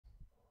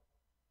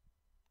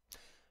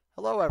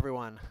Hello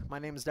everyone, my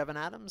name is Devin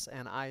Adams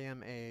and I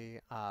am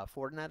a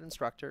Fortinet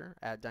instructor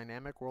at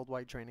Dynamic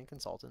Worldwide Training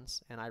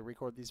Consultants, and I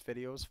record these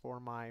videos for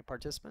my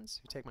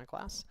participants who take my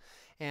class.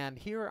 And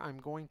here I'm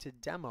going to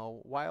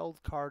demo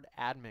Wildcard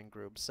Admin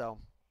groups. So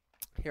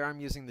here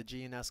I'm using the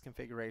GNS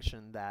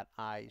configuration that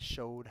I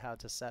showed how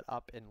to set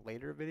up in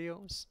later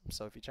videos.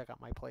 So if you check out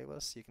my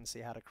playlist, you can see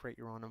how to create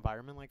your own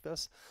environment like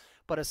this.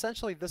 But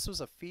essentially, this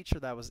was a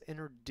feature that was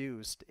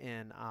introduced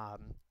in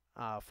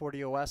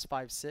FortiOS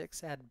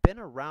 5.6. It had been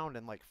around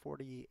in like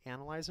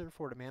FortiAnalyzer,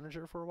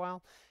 FortiManager for a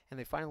while, and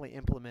they finally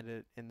implemented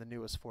it in the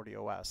newest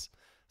FortiOS.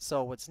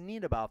 So what's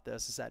neat about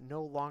this is that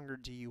no longer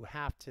do you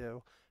have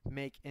to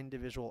make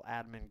individual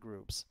admin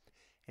groups.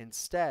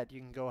 Instead,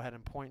 you can go ahead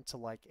and point to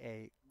like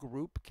a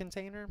group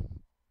container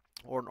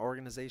or an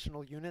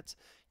organizational unit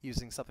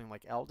using something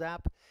like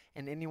LDAP,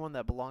 and anyone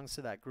that belongs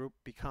to that group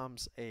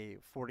becomes a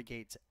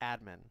FortiGate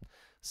admin.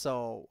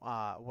 So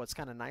what's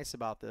kind of nice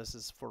about this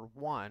is, for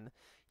one,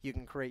 you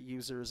can create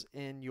users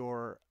in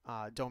your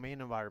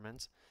domain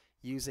environment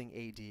using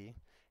AD,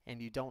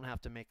 and you don't have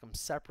to make them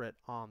separate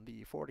on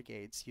the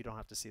FortiGates. You don't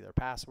have to see their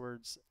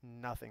passwords,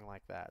 nothing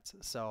like that.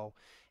 So,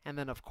 and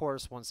then of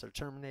course, once they're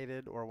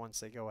terminated or once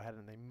they go ahead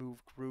and they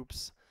move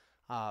groups,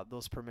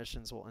 those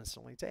permissions will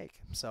instantly take.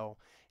 So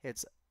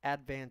it's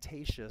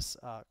advantageous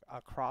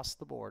across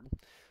the board.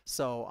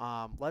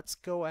 So let's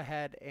go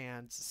ahead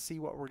and see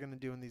what we're going to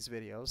do in these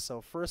videos.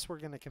 So first we're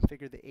going to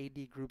configure the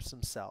AD groups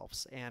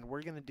themselves, and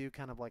we're going to do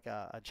kind of like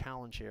a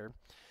challenge here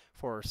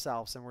for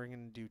ourselves, and we're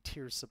going to do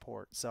tier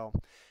support. So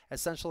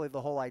essentially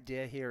the whole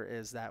idea here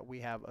is that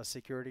we have a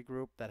security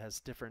group that has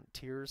different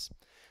tiers.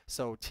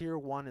 So tier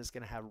 1 is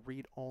going to have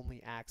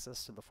read-only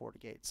access to the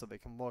FortiGate, so they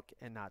can look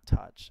and not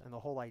touch. And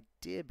the whole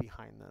idea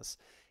behind this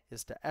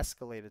is to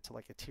escalate it to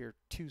like a tier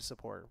 2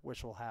 support,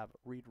 which will have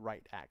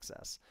read-write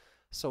access.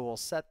 So we'll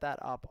set that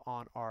up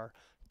on our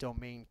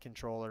domain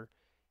controller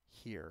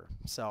here.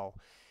 So,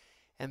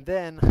 and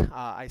then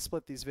I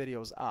split these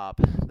videos up.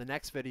 The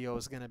next video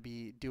is going to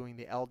be doing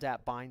the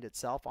LDAP bind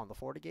itself on the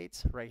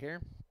FortiGates right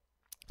here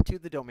to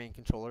the domain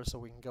controller, so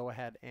we can go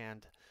ahead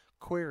and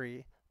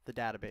query the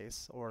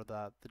database or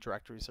the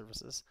directory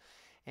services,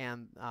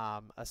 and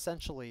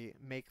essentially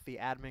make the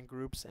admin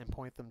groups and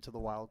point them to the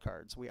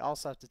wildcards. We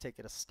also have to take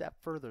it a step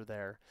further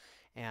there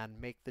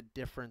and make the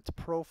different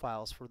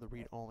profiles for the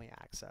read-only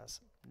access.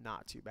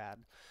 Not too bad.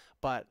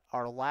 But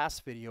our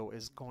last video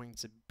is going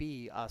to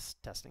be us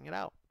testing it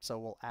out. So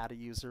we'll add a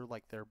user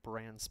like they're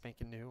brand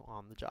spanking new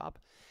on the job,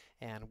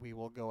 and we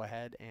will go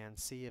ahead and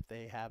see if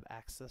they have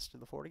access to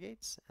the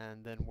FortiGates,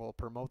 and then we'll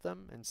promote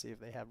them and see if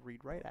they have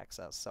read-write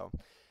access. So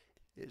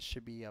it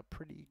should be a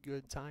pretty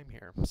good time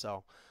here.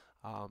 So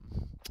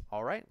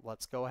all right,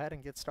 let's go ahead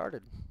and get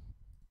started.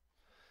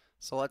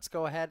 So let's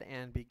go ahead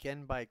and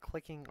begin by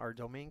clicking our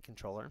domain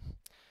controller,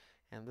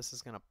 and this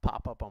is going to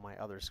pop up on my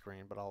other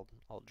screen, but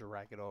I'll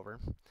drag it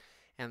over.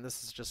 And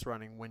this is just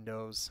running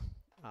Windows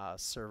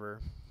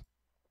Server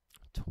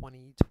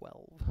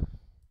 2012.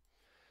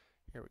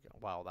 Here we go.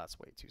 Wow, that's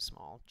way too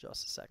small.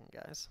 Just a second,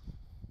 guys.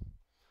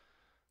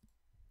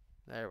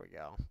 There we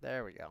go.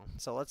 There we go.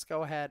 So let's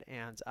go ahead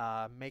and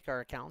make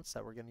our accounts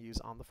that we're going to use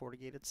on the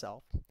FortiGate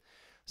itself.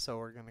 So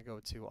we're going to go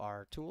to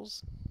our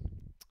tools.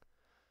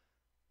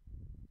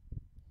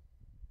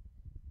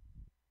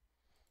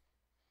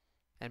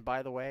 And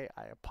by the way,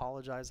 I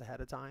apologize ahead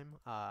of time.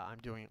 I'm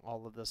doing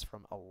all of this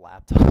from a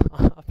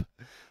laptop,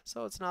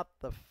 so it's not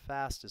the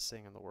fastest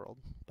thing in the world.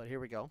 But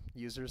here we go,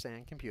 users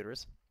and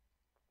computers.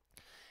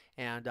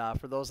 And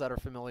for those that are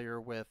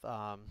familiar with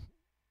the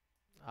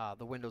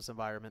Windows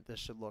environment, this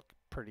should look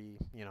pretty,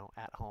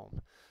 at home.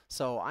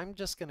 So I'm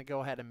just going to go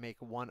ahead and make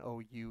one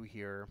OU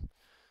here.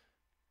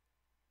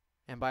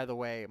 And by the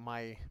way,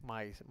 my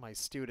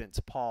student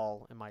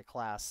Paul in my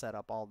class set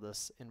up all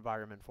this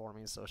environment for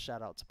me, so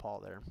shout out to Paul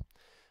there.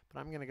 But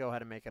I'm going to go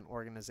ahead and make an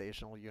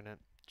organizational unit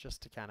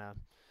just to kind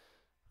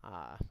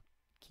of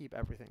keep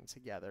everything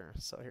together.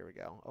 So here we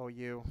go,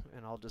 OU,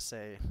 and I'll just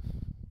say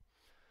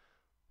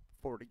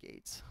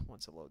FortiGate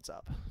once it loads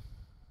up.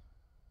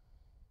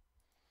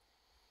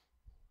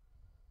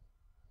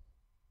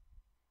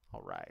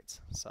 All right,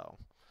 so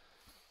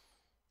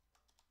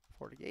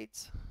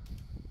FortiGate,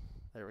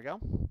 there we go.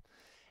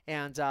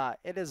 And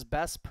it is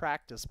best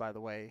practice, by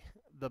the way,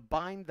 the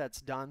bind that's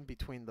done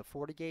between the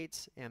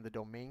FortiGate and the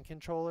domain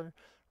controller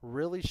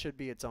really should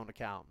be its own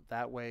account.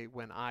 That way,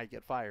 when I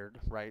get fired,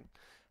 right,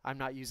 I'm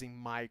not using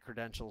my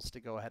credentials to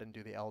go ahead and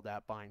do the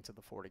LDAP bind to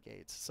the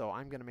FortiGate. So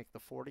I'm going to make the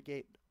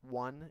FortiGate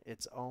 1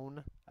 its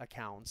own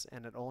account,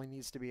 and it only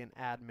needs to be an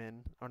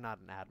admin, or not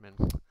an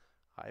admin,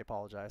 I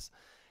apologize.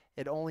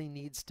 It only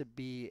needs to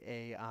be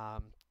a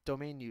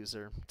domain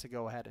user to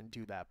go ahead and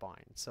do that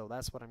bind. So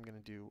that's what I'm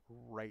going to do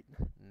right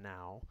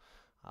now.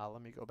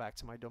 Let me go back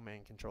to my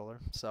domain controller.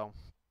 So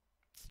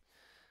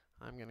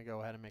I'm going to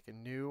go ahead and make a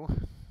new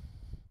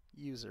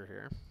user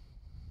here,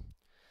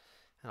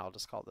 and I'll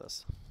just call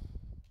this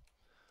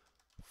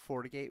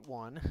FortiGate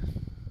 1,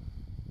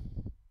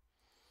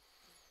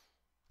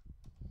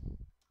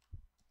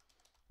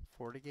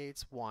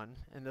 FortiGates 1,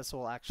 and this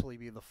will actually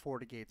be the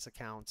FortiGates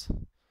account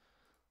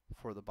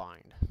for the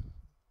bind.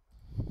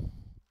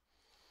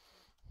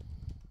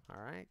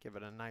 Alright, give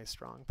it a nice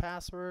strong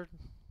password.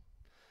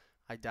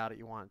 I doubt it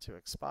you want it to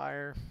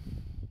expire.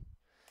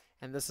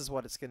 And this is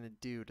what it's going to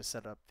do to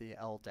set up the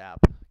LDAP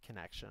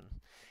connection.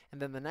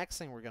 And then the next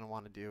thing we're going to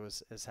want to do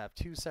is have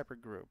two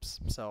separate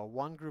groups. So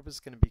one group is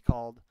going to be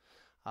called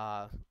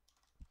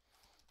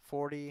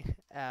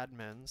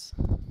FortiAdmins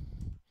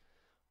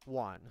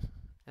 1,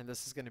 and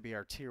this is going to be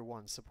our tier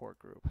 1 support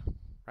group,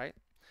 right?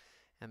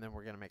 And then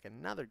we're going to make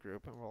another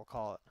group and we'll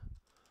call it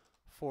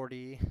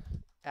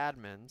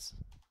FortiAdmins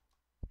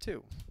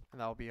 2, and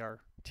that'll be our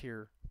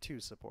tier 2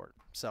 support.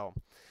 So,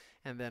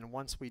 and then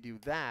once we do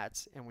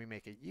that and we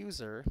make a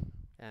user,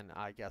 and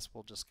I guess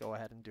we'll just go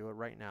ahead and do it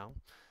right now.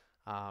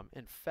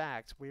 In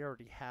fact, we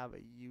already have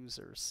a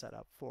user set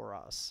up for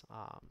us.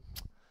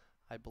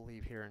 I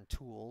believe here in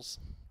tools,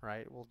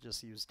 right? We'll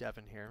just use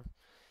Devin here,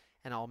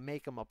 and I'll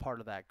make him a part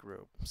of that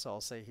group. So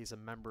I'll say he's a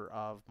member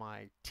of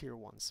my tier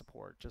 1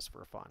 support just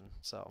for fun.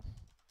 So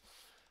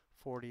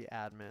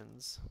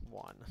FortiAdmins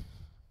 1.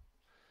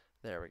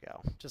 There we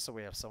go. Just so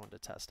we have someone to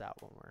test out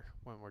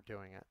when we're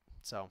doing it.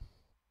 So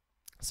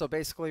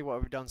basically what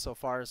we've done so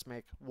far is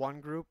make one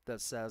group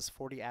that says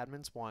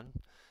FortiAdmins 1,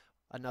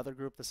 another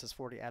group that says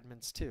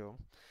FortiAdmins 2,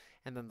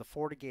 and then the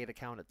FortiGate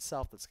account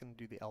itself that's going to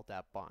do the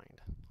LDAP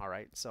bind.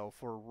 Alright, so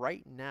for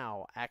right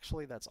now,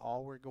 actually that's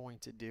all we're going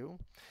to do,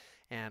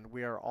 and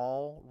we are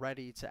all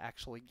ready to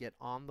actually get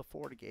on the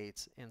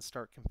FortiGate and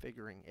start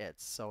configuring it.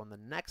 So in the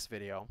next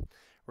video,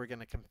 we're going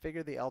to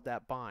configure the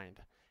LDAP bind,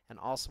 and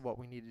also what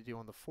we need to do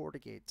on the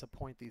FortiGate to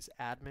point these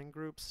admin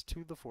groups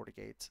to the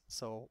FortiGate.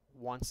 So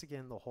once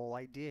again, the whole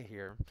idea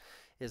here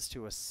is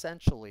to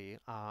essentially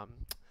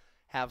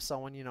have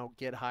someone,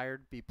 get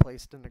hired, be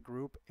placed in a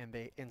group, and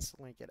they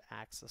instantly get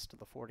access to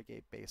the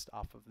FortiGate based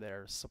off of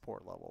their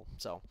support level.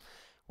 So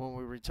when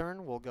we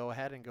return, we'll go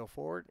ahead and go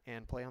forward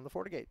and play on the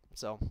FortiGate.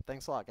 So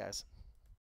thanks a lot, guys.